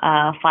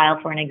file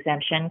for an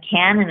exemption?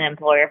 Can an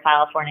employer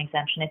file for an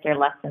exemption if they're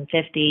less than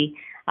 50?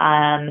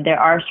 There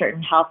are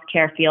certain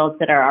healthcare fields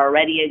that are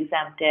already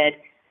exempted,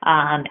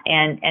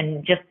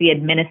 and just the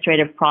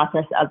administrative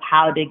process of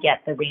how to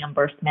get the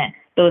reimbursement.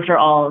 Those are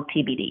all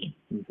TBD.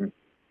 Mm-hmm.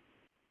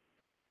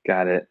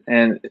 Got it.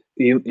 And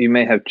you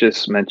may have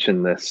just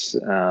mentioned this.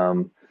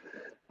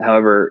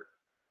 However,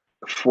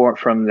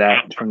 from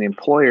the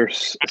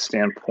employer's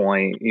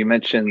standpoint, you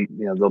mentioned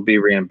they'll be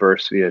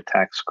reimbursed via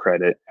tax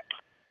credit.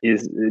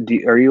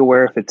 Are you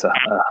aware if it's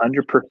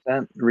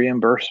 100%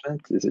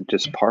 reimbursement? Is it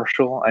just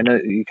partial? I know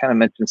you kind of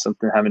mentioned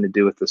something having to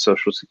do with the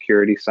Social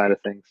Security side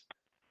of things.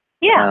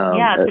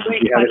 Yeah, it's a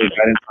great do you have any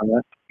guidance on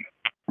that?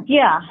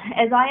 Yeah,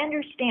 as I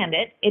understand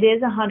it, it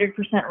is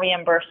 100%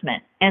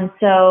 reimbursement. And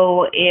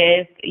so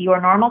if your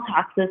normal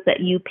taxes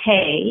that you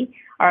pay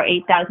are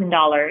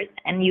 $8,000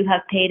 and you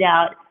have paid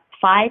out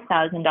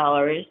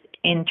 $5,000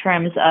 in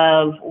terms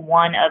of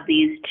one of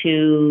these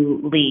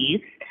two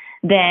leaves,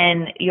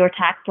 then your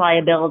tax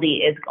liability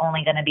is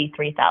only going to be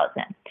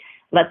 $3,000.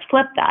 Let's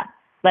flip that.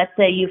 Let's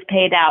say you've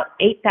paid out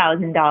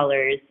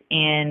 $8,000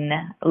 in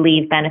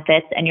leave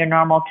benefits and your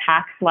normal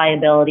tax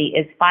liability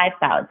is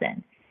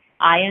 $5,000.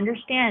 I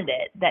understand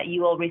it that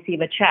you will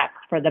receive a check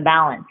for the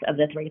balance of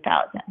the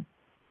 $3,000.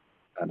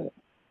 Got it.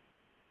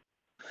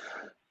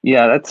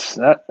 Yeah, that's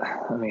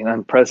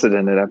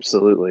unprecedented.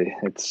 Absolutely,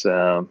 it's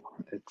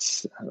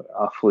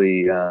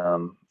awfully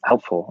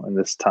helpful in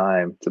this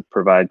time to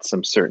provide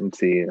some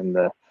certainty in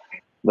the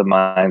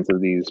minds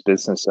of these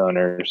business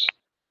owners.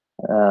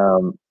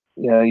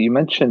 You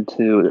mentioned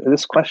too.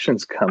 This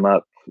question's come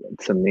up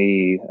to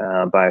me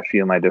by a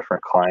few of my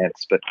different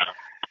clients, but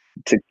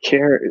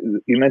you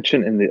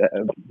mentioned in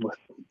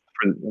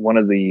for one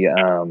of the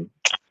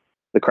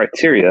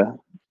criteria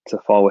to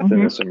fall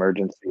within this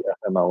emergency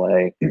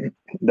FMLA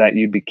that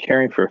you'd be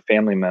caring for a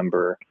family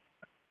member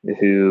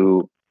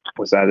who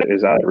is either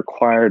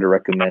required or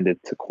recommended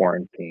to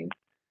quarantine.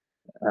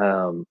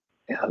 Does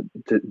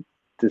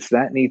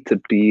that need to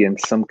be in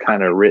some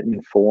kind of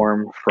written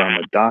form from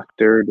a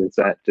doctor? Does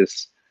a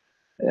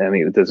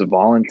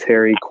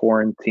voluntary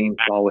quarantine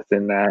fall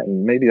within that?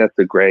 And maybe that's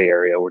a gray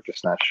area we're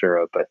just not sure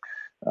of, but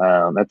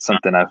that's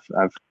something I've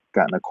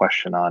gotten a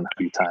question on a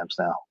few times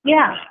now.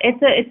 Yeah,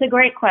 it's a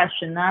great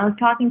question. I was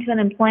talking to an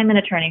employment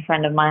attorney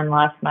friend of mine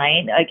last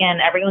night.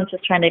 Again, everyone's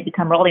just trying to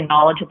become really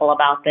knowledgeable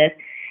about this.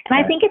 And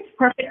I think it's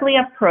perfectly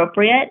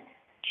appropriate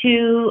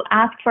to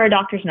ask for a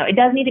doctor's note. It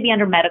does need to be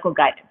under medical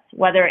guidance.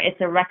 Whether it's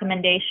a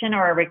recommendation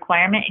or a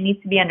requirement, it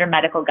needs to be under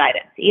medical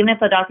guidance. Even if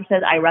the doctor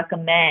says, I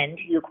recommend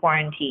you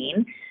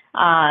quarantine,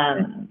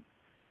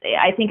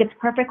 I think it's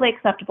perfectly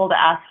acceptable to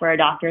ask for a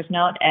doctor's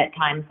note at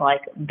times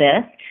like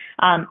this.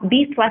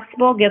 Be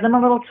flexible, give them a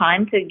little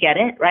time to get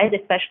it, right?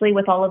 Especially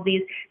with all of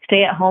these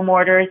stay-at-home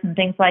orders and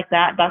things like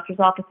that. Doctors'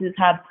 offices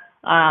have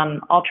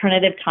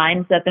alternative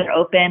times that they're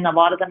open. A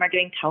lot of them are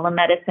doing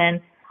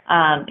telemedicine.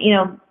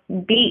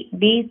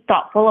 Be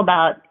thoughtful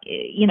about,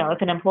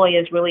 if an employee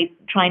is really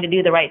trying to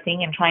do the right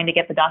thing and trying to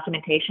get the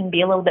documentation, be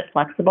a little bit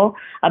flexible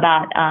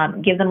about,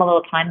 give them a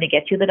little time to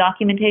get you the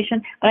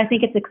documentation. But I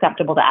think it's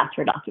acceptable to ask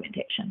for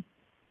documentation.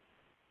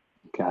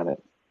 Got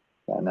it.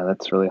 Yeah, no,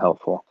 that's really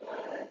helpful.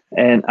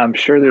 And I'm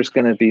sure there's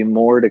going to be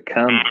more to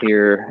come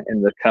here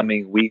in the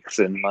coming weeks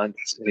and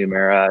months,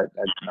 Humira.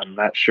 I'm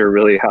not sure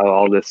really how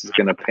all this is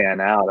going to pan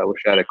out. I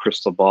wish I had a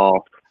crystal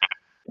ball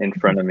in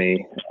front of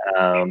me.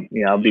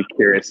 I'll be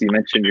curious. You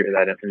mentioned your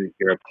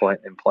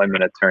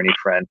employment attorney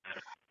friend.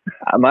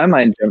 My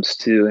mind jumps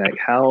to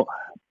how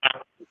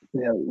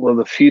will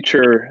the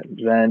future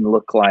then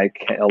look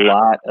like? A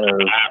lot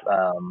of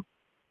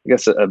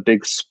a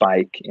big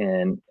spike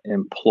in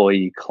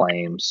employee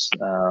claims,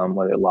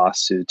 whether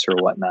lawsuits or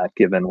whatnot,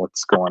 given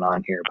what's going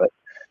on here. But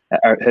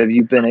have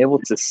you been able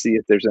to see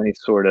if there's any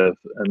sort of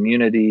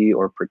immunity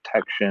or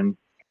protection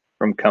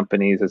from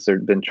companies as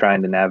they've been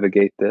trying to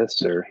navigate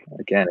this? Or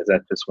again, is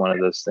that just one of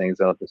those things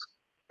that'll just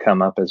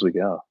come up as we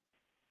go?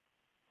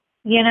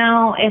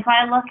 If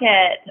I look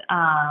at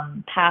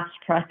past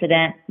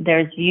precedent,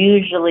 there's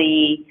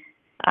usually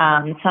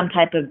some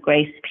type of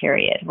grace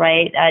period,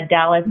 right?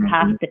 Dallas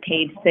passed the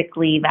paid sick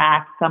leave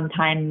act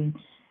sometime,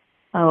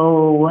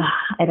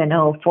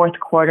 fourth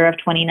quarter of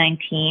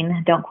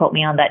 2019. Don't quote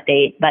me on that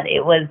date, but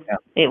it was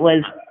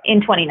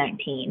in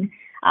 2019.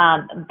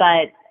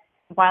 But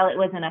while it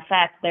was in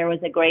effect, there was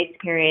a grace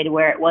period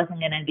where it wasn't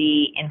going to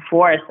be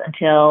enforced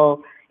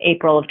until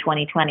April of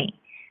 2020.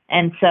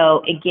 And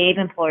so it gave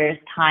employers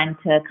time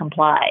to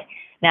comply.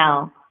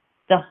 Now,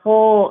 this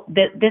whole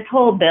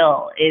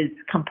bill is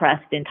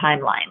compressed in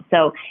timeline.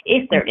 So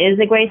if there is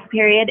a grace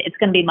period, it's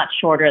going to be much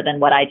shorter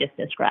than what I just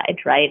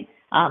described, right?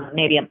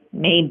 Maybe a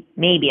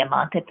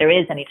month, if there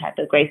is any type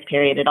of grace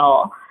period at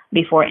all,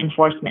 before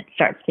enforcement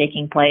starts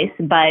taking place.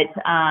 But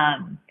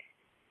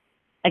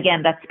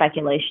again, that's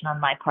speculation on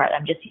my part.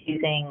 I'm just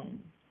using,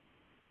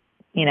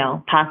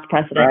 past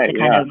precedent to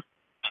kind of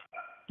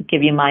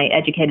give you my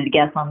educated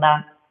guess on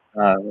that.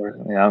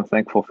 I'm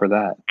thankful for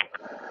that.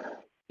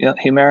 Yeah,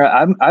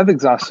 Humira, I've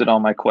exhausted all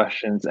my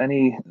questions.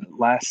 Any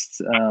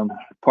last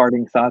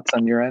parting thoughts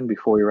on your end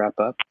before we wrap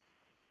up?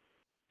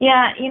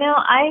 Yeah,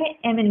 I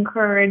am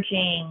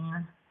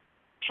encouraging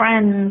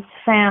friends,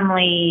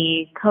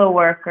 family,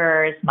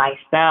 coworkers,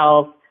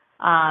 myself,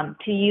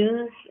 to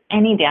use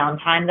any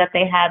downtime that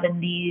they have in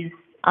these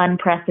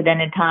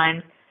unprecedented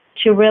times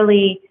to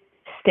really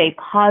stay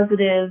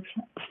positive,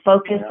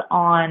 focus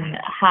on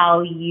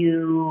how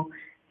you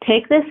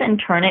take this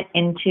and turn it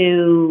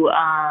into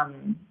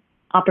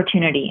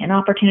opportunity. An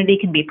opportunity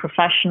can be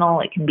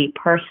professional, it can be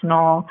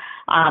personal.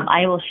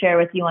 I will share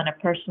with you on a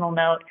personal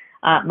note.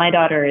 My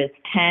daughter is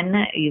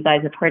 10. You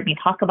guys have heard me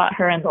talk about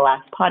her in the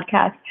last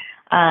podcast.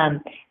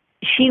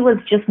 She was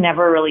just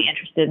never really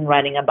interested in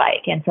riding a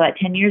bike. And so at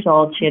 10 years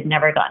old, she had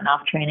never gotten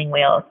off training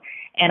wheels.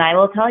 And I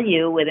will tell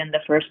you, within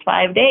the first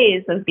 5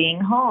 days of being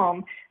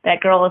home,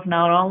 that girl is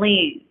not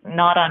only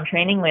not on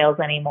training wheels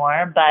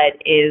anymore, but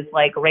is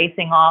like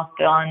racing off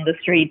on the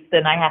streets,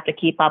 and I have to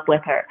keep up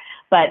with her.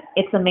 But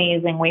it's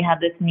amazing. We have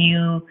this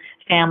new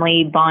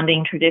family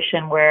bonding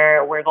tradition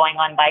where we're going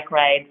on bike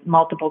rides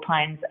multiple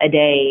times a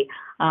day.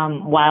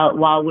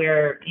 While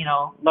we're,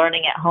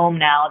 learning at home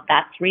now,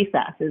 that's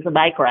recess, is a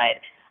bike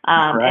ride.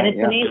 And it's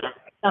amazing.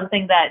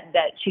 Something that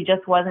she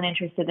just wasn't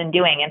interested in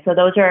doing. And so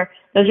those are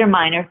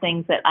minor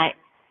things that I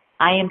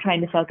am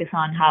trying to focus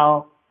on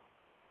how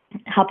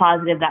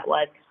positive that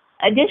was.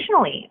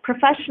 Additionally,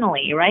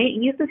 professionally, right?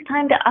 Use this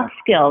time to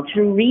upskill, to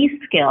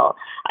reskill.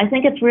 I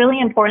think it's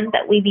really important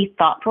that we be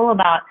thoughtful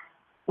about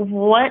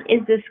what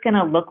is this going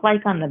to look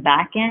like on the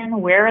back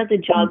end? Where are the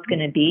jobs going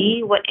to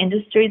be? What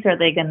industries are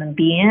they going to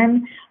be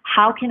in?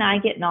 How can I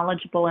get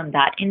knowledgeable in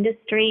that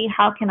industry?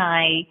 How can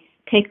I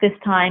take this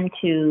time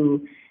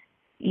to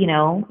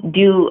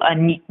do a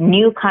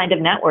new kind of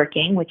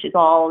networking, which is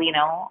all,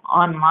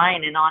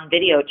 online and on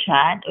video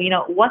chat.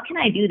 What can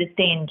I do to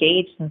stay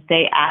engaged and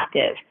stay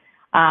active?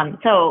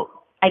 So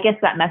I guess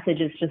that message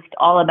is just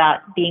all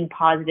about being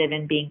positive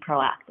and being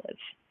proactive,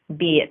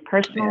 be it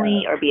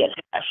personally or be it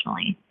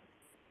professionally.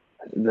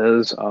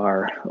 Those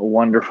are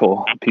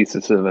wonderful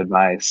pieces of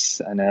advice.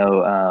 I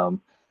know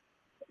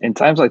in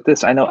times like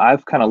this, I know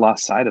I've kind of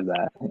lost sight of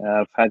that.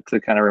 I've had to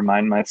kind of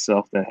remind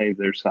myself that, hey,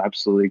 there's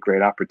absolutely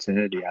great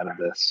opportunity out of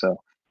this.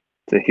 So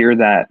to hear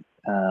that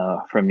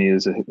from you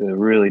is a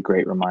really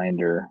great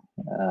reminder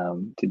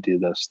to do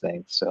those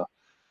things. So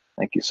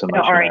thank you so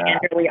much. Don't worry,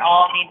 Andrew, we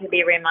all need to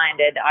be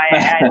reminded. I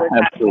was having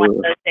one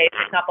of those days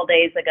a couple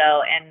days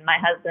ago, and my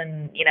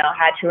husband,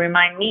 had to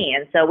remind me.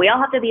 And so we all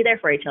have to be there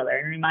for each other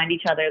and remind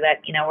each other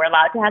that, we're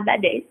allowed to have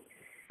bad days.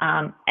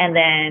 And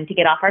then to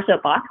get off our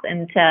soapbox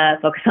and to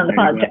focus on the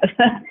positive.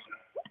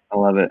 I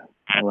love it.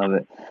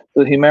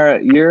 So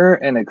Humira, you're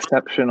an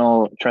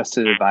exceptional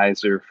trusted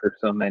advisor for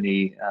so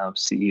many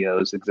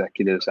CEOs,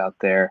 executives out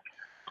there.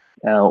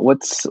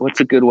 What's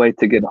a good way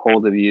to get a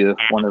hold of you if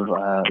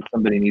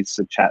somebody needs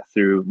to chat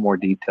through more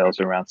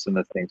details around some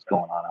of the things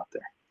going on out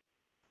there?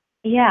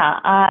 Yeah,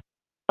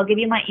 I'll give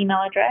you my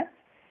email address.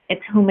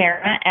 It's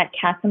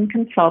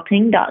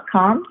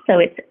humira@kassemconsulting.com. So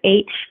it's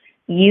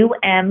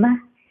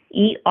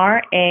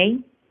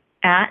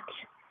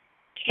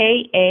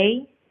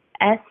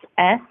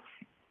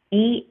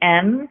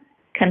HUMERA@KASSEM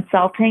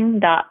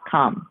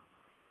consulting.com.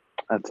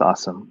 That's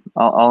awesome.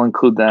 I'll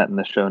include that in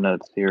the show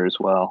notes here as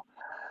well.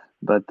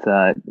 But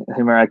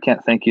Humira, I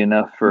can't thank you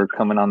enough for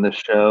coming on this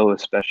show,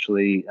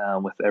 especially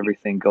with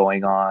everything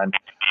going on.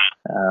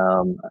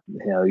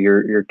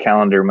 Your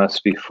calendar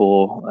must be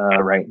full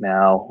right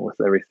now with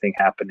everything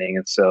happening,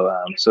 and so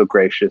I'm so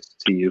gracious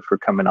to you for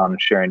coming on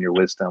and sharing your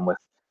wisdom with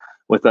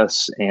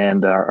us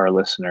and our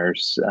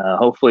listeners.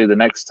 Hopefully, the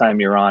next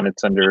time you're on,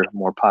 it's under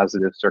more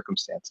positive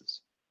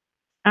circumstances.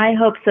 I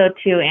hope so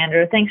too,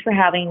 Andrew. Thanks for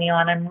having me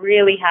on. I'm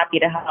really happy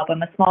to help.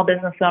 I'm a small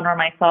business owner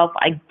myself.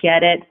 I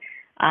get it.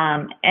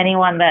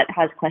 Anyone that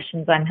has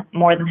questions, I'm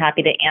more than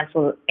happy to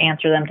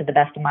answer them to the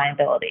best of my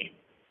ability.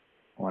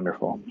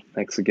 Wonderful.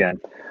 Thanks again.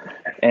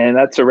 And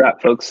that's a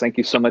wrap, folks. Thank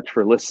you so much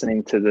for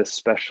listening to this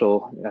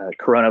special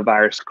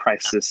coronavirus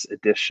crisis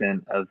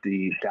edition of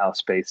the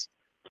Dallas-based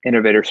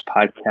Innovators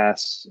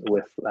Podcast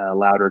with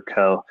Louder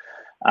Co.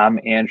 I'm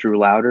Andrew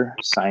Louder,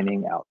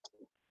 signing out.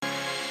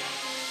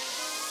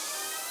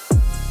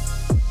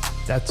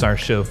 That's our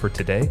show for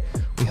today.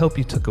 We hope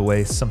you took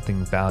away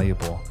something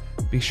valuable.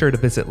 Be sure to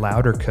visit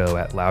LouderCo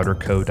at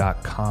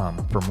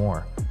louderco.com for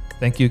more.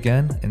 Thank you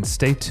again, and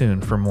stay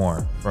tuned for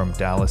more from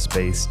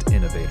Dallas-based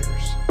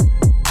innovators.